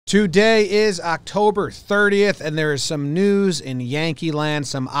Today is October 30th, and there is some news in Yankee land.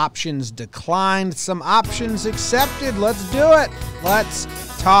 Some options declined, some options accepted. Let's do it. Let's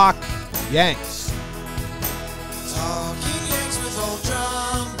talk Yanks. Talking Yanks with old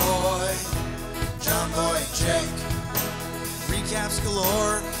JOMBOY and Jake. Recaps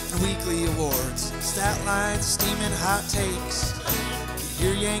galore and weekly awards. Stat lines, steaming hot takes.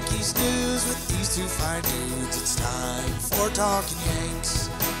 Your Yankees news with these two fine dudes. It's time for Talking Yanks.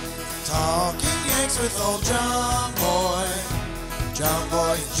 Talking Yanks with old JOMBOY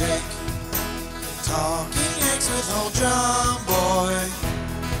and Jake. Talking Yanks with old JOMBOY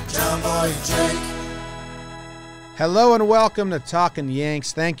and Jake. Hello and welcome to Talkin'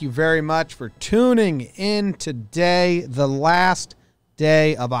 Yanks. Thank you very much for tuning in today, the last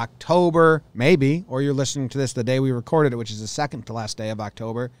day of October, maybe, or you're listening to this the day we recorded it, which is the second to last day of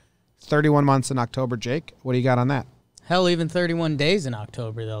October. 31 months in October. Jake, what do you got on that? Hell, even 31 days in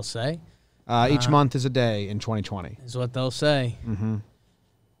October, they'll say. Each month is a day in 2020. Is what they'll say. Mm-hmm.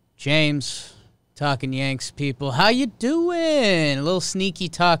 James, Talkin' Yanks people, how you doing? A little sneaky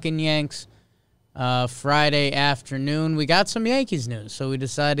Talkin' Yanks Friday afternoon. We got some Yankees news, so we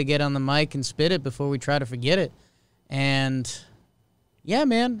decided to get on the mic and spit it before we try to forget it. And, yeah,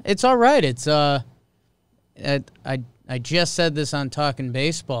 man, it's all right. It's I just said this on Talkin'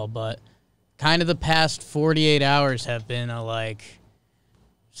 Baseball, but kind of the past 48 hours have been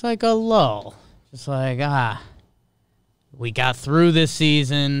it's like a lull. Just like, we got through this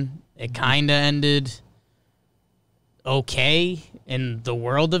season. It kind of ended okay in the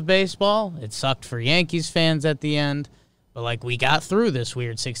world of baseball. It sucked for Yankees fans at the end. But, we got through this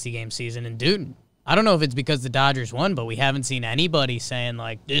weird 60-game season. And, dude, I don't know if it's because the Dodgers won, but we haven't seen anybody saying,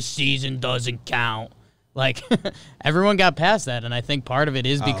 this season doesn't count. Everyone got past that, and I think part of it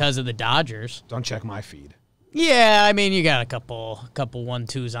is because of the Dodgers. Don't check my feed. Yeah, I mean, you got a couple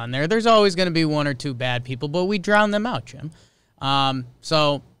 1-2s on there. There's always going to be one or two bad people, but we drown them out, Jim.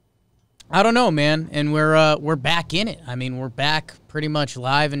 So I don't know, man, and we're back in it. I mean, we're back pretty much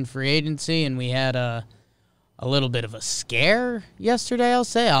live in free agency, and we had a little bit of a scare yesterday, I'll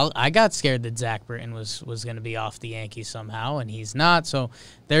say. I got scared that Zack Britton was going to be off the Yankees somehow, and he's not. So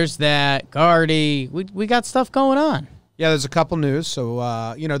there's that. Gardy, we got stuff going on. Yeah, there's a couple news. So,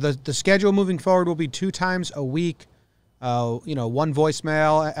 the schedule moving forward will be 2 times a week. One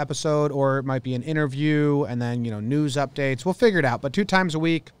voicemail episode, or it might be an interview, and then, news updates. We'll figure it out. But 2 times a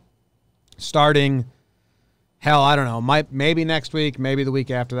week, starting, I don't know, maybe next week, maybe the week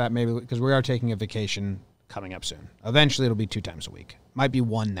after that, maybe because we are taking a vacation coming up soon. Eventually, it'll be 2 times a week. Might be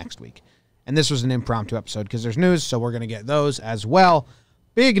 1 next week. And this was an impromptu episode because there's news, so we're going to get those as well.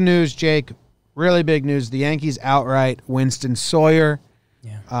 Big news, Jake. Really big news. The Yankees outright Winston Sawyer.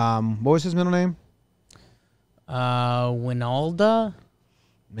 Yeah. What was his middle name? Winalda?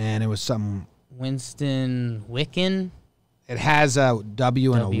 Man, it was something. Winston Wicken? It has a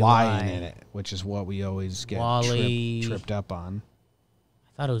W and a Y in it, which is what we always get tripped up on.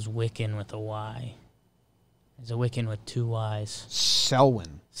 I thought it was Wicken with a Y. There's a Wicken with 2 Ys.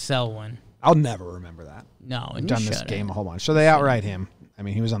 Selwyn. I'll never remember that. No, I've done this game a whole bunch. So they outright him. I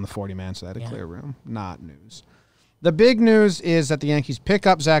mean, he was on the 40-man, so they had a clear room. Not news. The big news is that the Yankees pick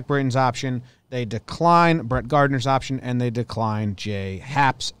up Zack Britton's option. They decline Brett Gardner's option, and they decline Jay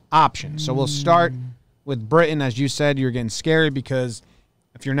Happ's option. So we'll start with Britton. As you said, you're getting scary because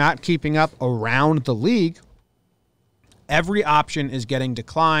if you're not keeping up around the league, every option is getting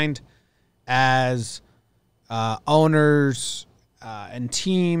declined as owners and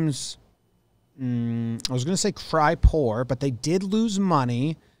teams. I was going to say cry poor, but they did lose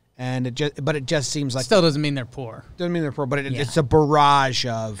money, and it just seems like still doesn't mean they're poor. Doesn't mean they're poor, but it's a barrage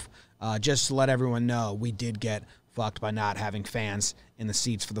of just to let everyone know we did get fucked by not having fans in the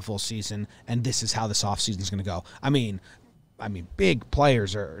seats for the full season, and this is how this offseason is going to go. I mean, big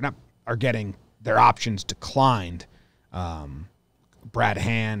players are getting their options declined. Brad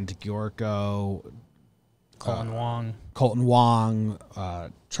Hand, Giorgio, Colton Wong,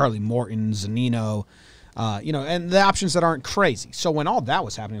 Charlie Morton, Zunino, and the options that aren't crazy. So when all that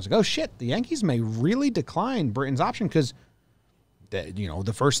was happening, I was like, oh, shit, the Yankees may really decline Britton's option because,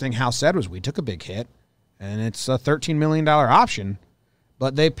 the first thing Hal said was we took a big hit, and it's a $13 million option,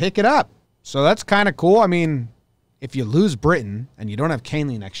 but they pick it up. So that's kind of cool. I mean, if you lose Britton and you don't have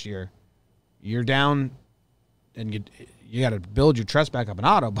Canely next year, you're down and you got to build your trust back up in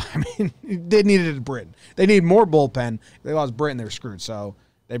Otto, but they needed a Britton. They need more bullpen. If they lost Britton, they're screwed. So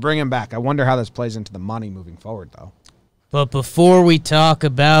they bring him back. I wonder how this plays into the money moving forward, though. But before we talk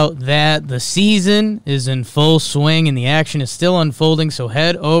about that, the season is in full swing and the action is still unfolding, so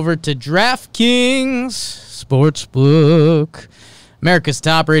head over to DraftKings Sportsbook. America's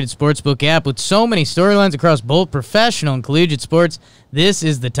top-rated sportsbook app with so many storylines across both professional and collegiate sports. This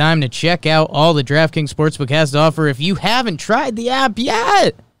is the time to check out all the DraftKings Sportsbook has to offer if you haven't tried the app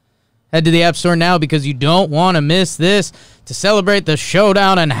yet. Head to the App Store now because you don't want to miss this. To celebrate the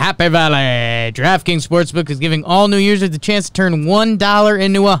showdown in Happy Valley, DraftKings Sportsbook is giving all new users the chance to turn $1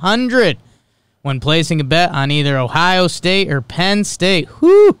 into $100 when placing a bet on either Ohio State or Penn State.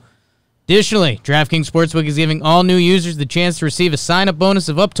 Whoo! Additionally, DraftKings Sportsbook is giving all new users the chance to receive a sign-up bonus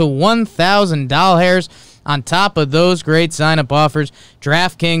of up to $1,000. On top of those great sign-up offers,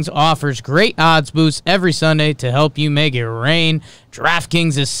 DraftKings offers great odds boosts every Sunday to help you make it rain.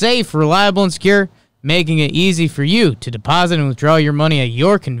 DraftKings is safe, reliable, and secure, making it easy for you to deposit and withdraw your money at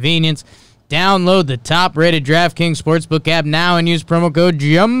your convenience. Download the top-rated DraftKings Sportsbook app now and use promo code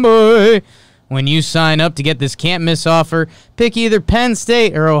JOMBOY. When you sign up to get this can't-miss offer, pick either Penn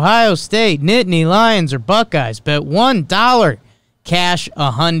State or Ohio State, Nittany Lions, or Buckeyes. Bet $1. Cash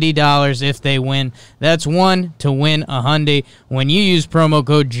 $100 if they win. That's one to win $100 when you use promo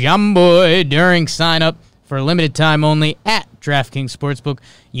code JOMBOY during sign-up for a limited time only at DraftKings Sportsbook.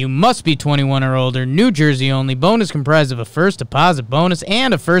 You must be 21 or older, New Jersey only. Bonus comprised of a first deposit bonus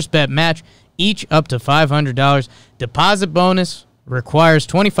and a first bet match, each up to $500. Deposit bonus requires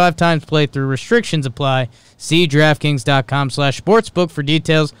 25 times playthrough. Restrictions apply. See DraftKings.com/sportsbook for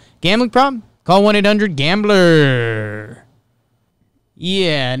details. Gambling problem? Call 1-800-GAMBLER.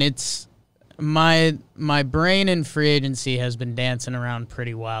 Yeah, and it's my brain in free agency has been dancing around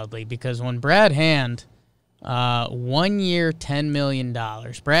pretty wildly because when Brad Hand, 1 year, $10 million.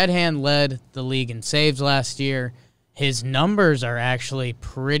 Brad Hand led the league in saves last year. His numbers are actually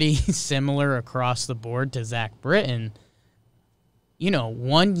pretty similar across the board to Zack Britton.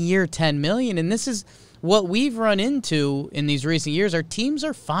 1 year, $10 million, and this is what we've run into in these recent years. Our teams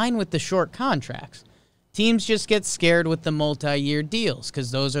are fine with the short contracts. Teams just get scared with the multi-year deals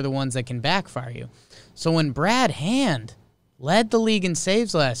because those are the ones that can backfire you. So when Brad Hand led the league in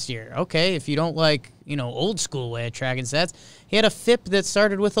saves last year, okay, if you don't like, old school way of tracking stats, he had a FIP that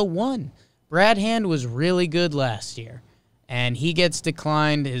started with a 1. Brad Hand was really good last year, and he gets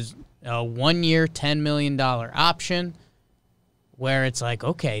declined his 1 year, $10 million option, where it's like,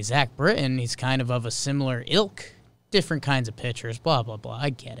 okay, Zack Britton, he's kind of a similar ilk, different kinds of pitchers, blah, blah, blah.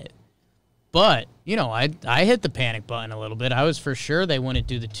 I get it. But, I hit the panic button a little bit. I was for sure they wouldn't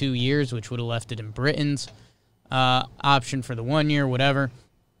do the 2 years, which would have left it in Britton's option for the 1 year, whatever.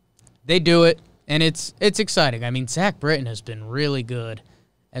 They do it, and it's exciting. I mean, Zack Britton has been really good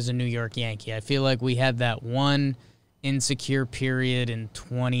as a New York Yankee. I feel like we had that one insecure period in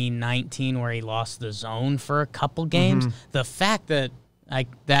 2019 where he lost the zone for a couple games. The fact that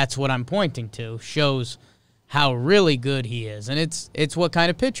that's what I'm pointing to shows how really good he is, and it's what kind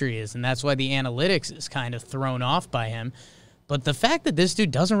of pitcher he is, and that's why the analytics is kind of thrown off by him. But the fact that this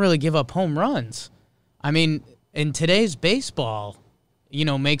dude doesn't really give up home runs, I mean, in today's baseball,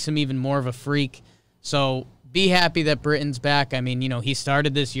 makes him even more of a freak. So be happy that Britton's back. I mean, he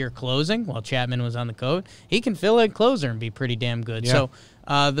started this year closing while Chapman was on the code. He can fill a closer and be pretty damn good. Yeah.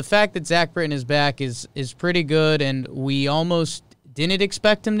 So the fact that Zack Britton is back is pretty good, and we almost didn't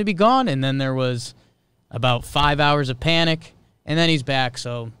expect him to be gone, and then there was about 5 hours of panic, and then he's back,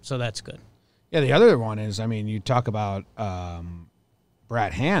 so that's good. Yeah, the other one is, you talk about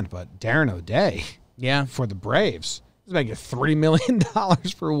Brad Hand, but Darren O'Day for the Braves. He's making $3 million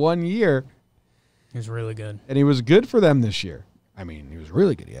for 1 year. He was really good. And he was good for them this year. He was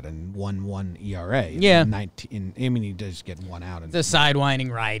really good. He had a 1.1 ERA. Yeah. He does get one out. The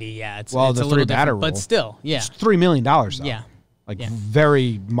sidewinding righty, yeah. It's the a little three-batter different, rule. But still, yeah. It's $3 million, though. Yeah.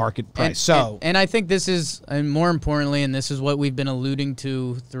 Very market price. And I think this is, and more importantly, and this is what we've been alluding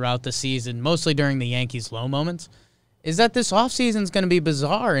to throughout the season, mostly during the Yankees' low moments, is that this offseason is going to be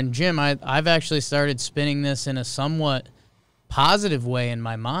bizarre. And, Jim, I've actually started spinning this in a somewhat positive way in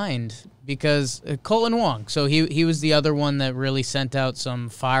my mind because Colton Wong, so he was the other one that really sent out some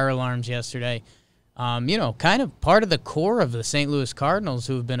fire alarms yesterday. Kind of part of the core of the St. Louis Cardinals,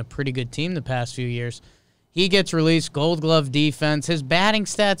 who have been a pretty good team the past few years. He gets released, Gold Glove defense. His batting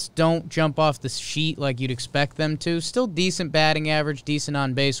stats don't jump off the sheet like you'd expect them to. Still decent batting average, decent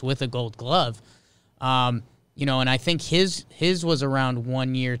on base with a Gold Glove. And I think his was around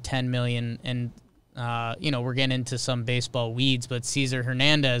 1 year, $10 million. And, we're getting into some baseball weeds, but Cesar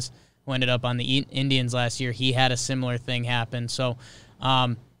Hernandez, who ended up on the Indians last year, he had a similar thing happen. So,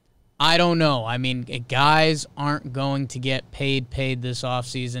 I don't know. Guys aren't going to get paid this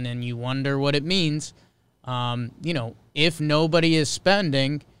offseason, and you wonder what it means. If nobody is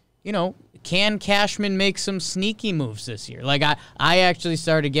spending, can Cashman make some sneaky moves this year? Like I actually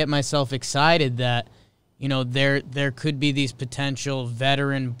started to get myself excited that, there could be these potential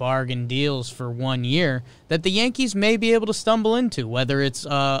veteran bargain deals for 1 year that the Yankees may be able to stumble into, whether it's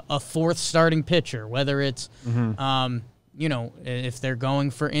a fourth starting pitcher, whether it's, if they're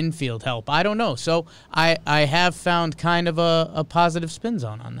going for infield help. I don't know. So I have found kind of a positive spin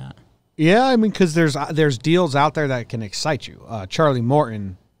zone on that. Yeah, I mean, because there's deals out there that can excite you. Charlie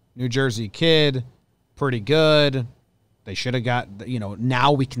Morton, New Jersey kid, pretty good. They should have got,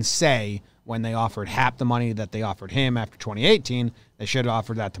 now we can say when they offered Happ the money that they offered him after 2018, they should have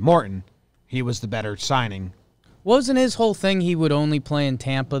offered that to Morton. He was the better signing. Wasn't his whole thing he would only play in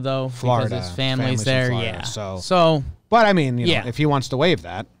Tampa, though? Florida. Because his family's there, Florida, yeah. So, but, I mean, if he wants to waive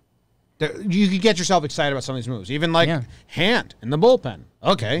that, you could get yourself excited about some of these moves. Even like Hand in the bullpen.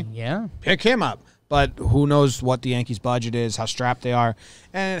 Okay. Yeah. Pick him up. But who knows what the Yankees' budget is, how strapped they are,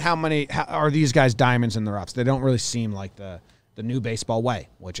 and how are these guys diamonds in the roughs. They don't really seem like the new baseball way,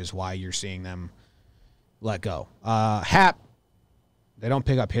 which is why you're seeing them let go. Happ, they don't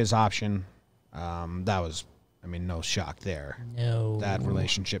pick up his option. That was, no shock there. No. That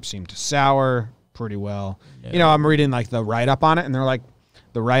relationship seemed to sour pretty well. No. I'm reading like the write-up on it, and they're like,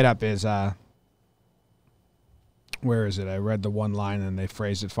 the write-up is, where is it? I read the one line, and they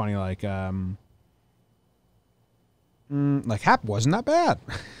phrased it funny, like Happ wasn't that bad.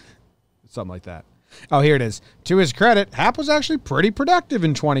 Something like that. Oh, here it is. To his credit, Happ was actually pretty productive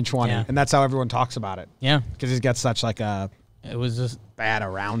in 2020, and that's how everyone talks about it. Yeah. Because he's got such like a It was just bad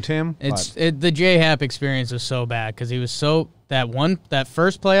around him. The J Happ experience was so bad because he was that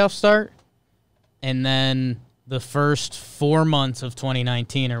first playoff start, and then the first 4 months of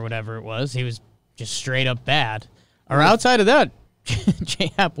 2019 or whatever it was, he was just straight up bad. Or outside of that,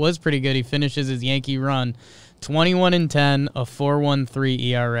 J Happ was pretty good. He finishes his Yankee run 21-10, a 4.13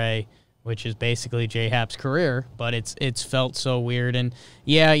 ERA, which is basically J Happ's career. But it's felt so weird, and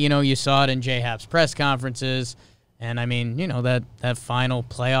yeah, you saw it in J Happ's press conferences. And, that final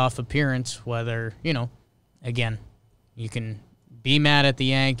playoff appearance, whether, again, you can be mad at the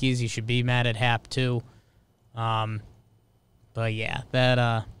Yankees. You should be mad at Happ, too. But, yeah,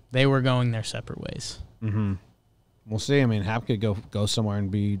 they were going their separate ways. Mm-hmm. We'll see. Happ could go somewhere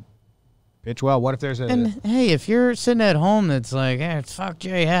and pitch well. What if there's And, hey, if you're sitting at home that's like, hey, fuck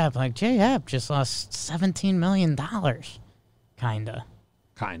J Happ. Like, J Happ just lost $17 million. Kinda.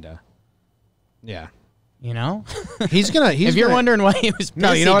 Yeah. He's if you're wondering why he was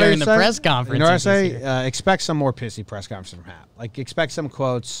pissy during the press conference. You know what I say? Expect some more pissy press conferences from Happ. Like, expect some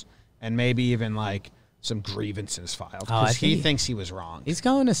quotes and maybe even, like, some grievances filed. Because he thinks he was wrong. He's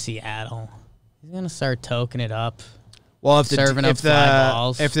going to Seattle. He's going to start toking it up. Well, if fly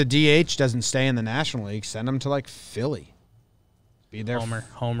balls. If the DH doesn't stay in the National League, send him to, like, Philly. Be there.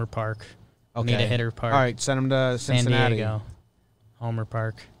 Homer Park. Okay. Need a hitter park. All right, send him to Cincinnati. San Diego. Homer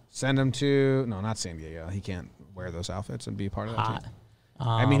Park. Send him to not San Diego. He can't wear those outfits and be part of that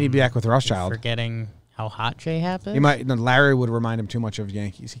team. He'd be back with Rothschild. Forgetting how hot J Happ is. Larry would remind him too much of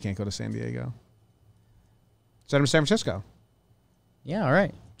Yankees. He can't go to San Diego. Send him to San Francisco. Yeah, all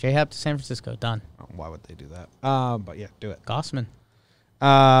right. J Happ to San Francisco. Done. Oh, why would they do that? But yeah, do it. Gossman.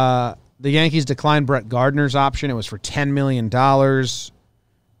 The Yankees declined Brett Gardner's option. It was for $10 million.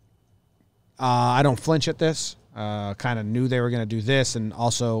 I don't flinch at this. Kind of knew they were going to do this, and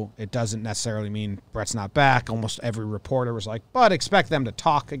also it doesn't necessarily mean Brett's not back. Almost every reporter was like, but expect them to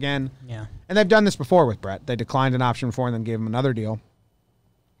talk again. Yeah. And they've done this before with Brett. They declined an option before and then gave him another deal.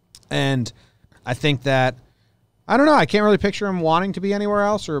 And I think that, I don't know, I can't really picture him wanting to be anywhere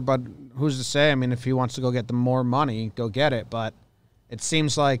else, but who's to say? If he wants to go get the more money, go get it. But it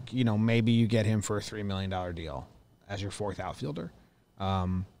seems like, maybe you get him for a $3 million deal as your fourth outfielder.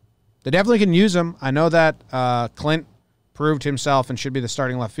 They definitely can use him. I know that Clint proved himself and should be the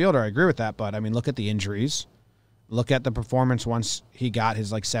starting left fielder. I agree with that. But, look at the injuries. Look at the performance once he got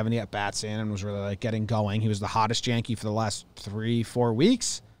his, 70 at-bats in and was really, getting going. He was the hottest Yankee for the last 3-4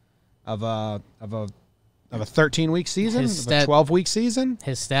 weeks of a 13-week season, of a 12-week season.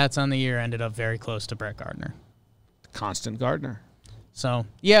 His stats on the year ended up very close to Brett Gardner. Constant Gardner. So,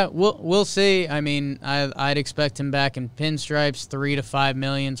 yeah, we'll see. I'd expect him back in pinstripes. $3 to $5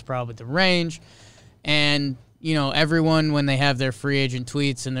 million is probably the range. And, everyone, when they have their free agent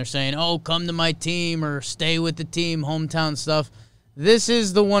tweets and they're saying, oh, come to my team or stay with the team, hometown stuff, this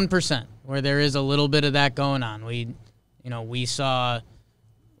is the 1% where there is a little bit of that going on. We saw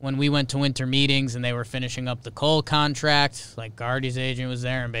when we went to winter meetings and they were finishing up the Cole contract, Gardy's agent was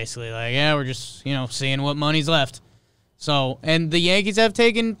there and basically yeah, we're just, seeing what money's left. So, and the Yankees have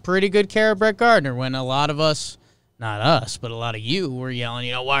taken pretty good care of Brett Gardner when a lot of us, not us, but a lot of you were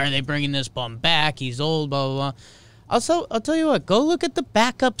yelling, why are they bringing this bum back? He's old, blah, blah, blah. Also, I'll tell you what, go look at the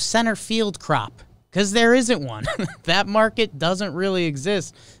backup center field crop Because there isn't one. That market doesn't really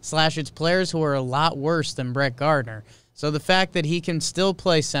exist, / it's players who are a lot worse than Brett Gardner. So the fact that he can still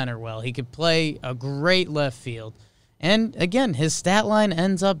play center well, he could play a great left field. And, again, his stat line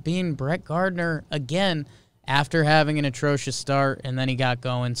ends up being Brett Gardner again after having an atrocious start, and then he got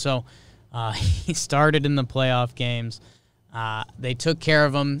going. So he started in the playoff games. They took care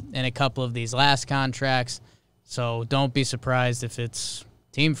of him in a couple of these last contracts. So don't be surprised if it's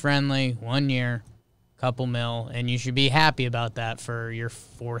team-friendly, 1 year, couple mil, and you should be happy about that for your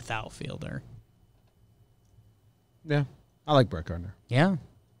 4th outfielder. Yeah, I like Brett Gardner. Yeah.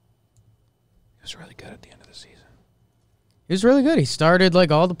 He was really good at the end of the season. He was really good. He started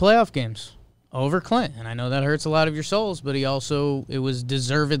like all the playoff games over Clint, and I know that hurts a lot of your souls, but it was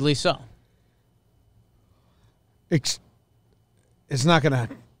deservedly so. It's not going to,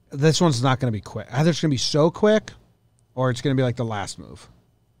 this one's not going to be quick. Either it's going to be so quick or it's going to be like the last move.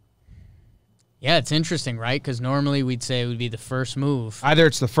 Yeah, it's interesting, right? Because normally we'd say it would be the first move. Either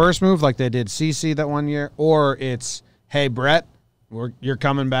it's the first move, like they did CC that 1 year, or it's, hey, Brett, you're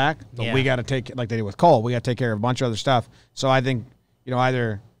coming back, but we got to take, like they did with Cole, we got to take care of a bunch of other stuff. So I think,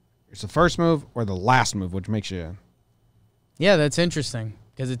 either it's the first move or the last move, which makes you. Yeah, that's interesting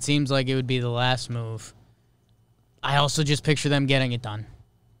because it seems like it would be the last move. I also just picture them getting it done.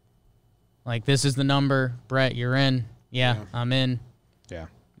 Like, this is the number. Brett, you're in. Yeah. I'm in. Yeah.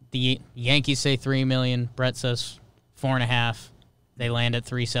 The Yankees say $3 million. Brett says $4.5 million. They land at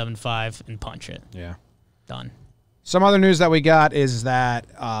 $3.75 and punch it. Yeah. Done. Some other news that we got is that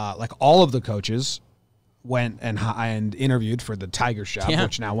like all of the coaches went and interviewed for the Tiger Shop,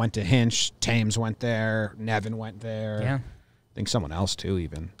 which now went to Hinch. Thames went there. Nevin went there. Yeah. I think someone else too,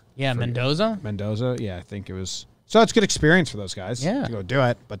 even. Yeah, Mendoza. Yeah, I think it was. So it's good experience for those guys to go do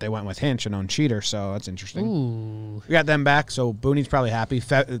it, but they went with Hinch, a known cheater, so that's interesting. Ooh. We got them back, so Booney's probably happy.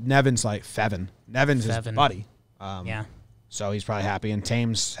 Nevin's like Fevin. Nevin's his buddy. Yeah. So he's probably happy, and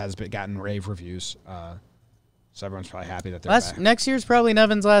Thames has gotten rave reviews. So everyone's probably happy that they're back. Next year's probably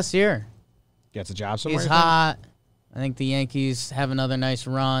Nevin's last year. Gets a job somewhere. He's hot. I think the Yankees have another nice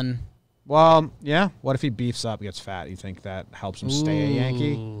run. Well, yeah. What if he beefs up, gets fat? You think that helps him stay a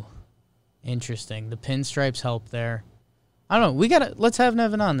Yankee? Interesting. The pinstripes help there. I don't know. Let's have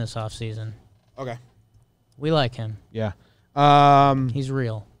Nevin on this offseason. Okay. We like him. Yeah. He's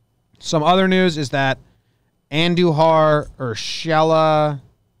real. Some other news is that Andujar,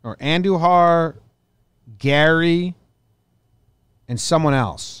 Gary, and someone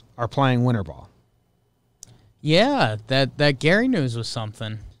else are playing winter ball. Yeah, that Gary news was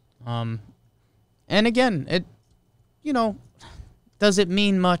something. And again, does it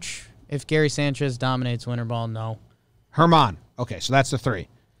mean much if Gary Sanchez dominates winter ball? No. Herman. Okay, so that's the 3.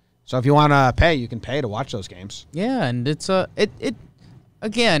 So if you want to pay, you can pay to watch those games. Yeah, and it's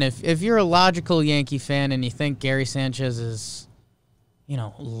again, if you're a logical Yankee fan and you think Gary Sanchez is,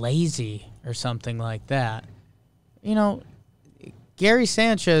 lazy or something like that, Gary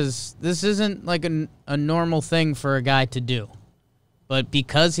Sanchez, this isn't like a normal thing for a guy to do. But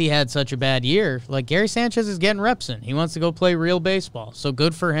because he had such a bad year, like Gary Sanchez is getting reps in. He wants to go play real baseball. So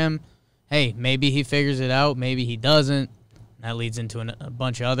good for him. Hey, maybe he figures it out. Maybe he doesn't. That leads into a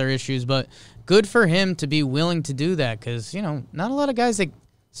bunch of other issues. But good for him to be willing to do that because, not a lot of guys that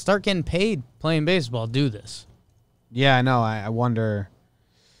start getting paid playing baseball do this. Yeah, I know. I wonder,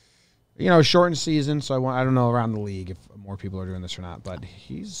 shortened season, so I don't know around the league if more people are doing this or not. But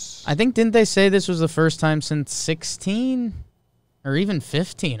I think, didn't they say this was the first time since 16 or even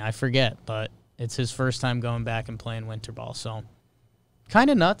 15? I forget, but it's his first time going back and playing winter ball. So kind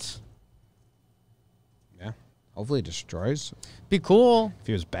of nuts. Yeah. Hopefully it destroys. Be cool. If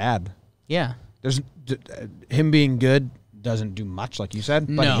he was bad. Yeah. There's him being good doesn't do much, like you said,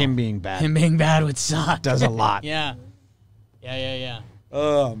 but him being bad. Him being bad would suck. Does a lot. Yeah.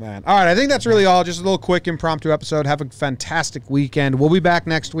 Oh, man. All right, I think that's really all. Just a little quick impromptu episode. Have a fantastic weekend. We'll be back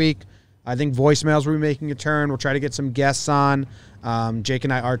next week. I think voicemails will be making a turn. We'll try to get some guests on. Jake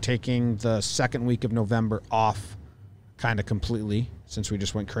and I are taking the second week of November off kind of completely since we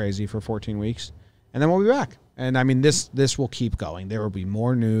just went crazy for 14 weeks. And then we'll be back. And, I mean, this will keep going. There will be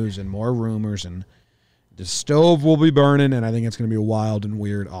more news and more rumors, and the stove will be burning, and I think it's going to be a wild and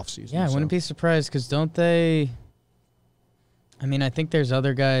weird offseason. Yeah, I wouldn't be surprised because don't they – I mean, I think there's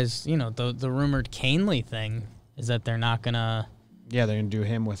other guys, the rumored Canely thing is that they're not going to – yeah, they're going to do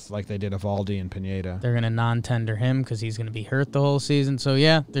him with like they did Evaldi and Pineda. They're going to non-tender him because he's going to be hurt the whole season. So,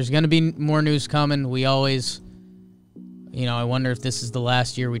 yeah, there's going to be more news coming. We always – I wonder if this is the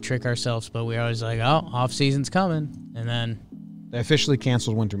last year we trick ourselves, but we're always like, oh, off-season's coming. And then they officially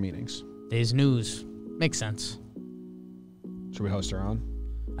canceled winter meetings. Days news. Makes sense. Should we host our own?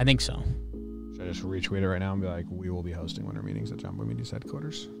 I think so. Should I just retweet it right now and be like, we will be hosting winter meetings at Jomboy Media's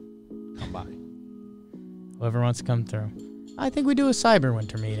headquarters. Come by. Whoever wants to come through. I think we do a cyber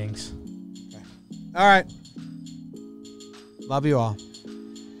winter meetings. Okay. All right. Love you all.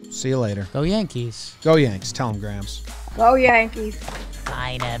 See you later. Go Yankees. Go Yanks. Tell them, Grams. Go Yankees.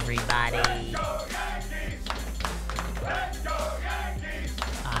 Fine, everybody.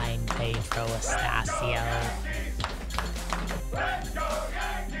 Fine, Pedro Estacio.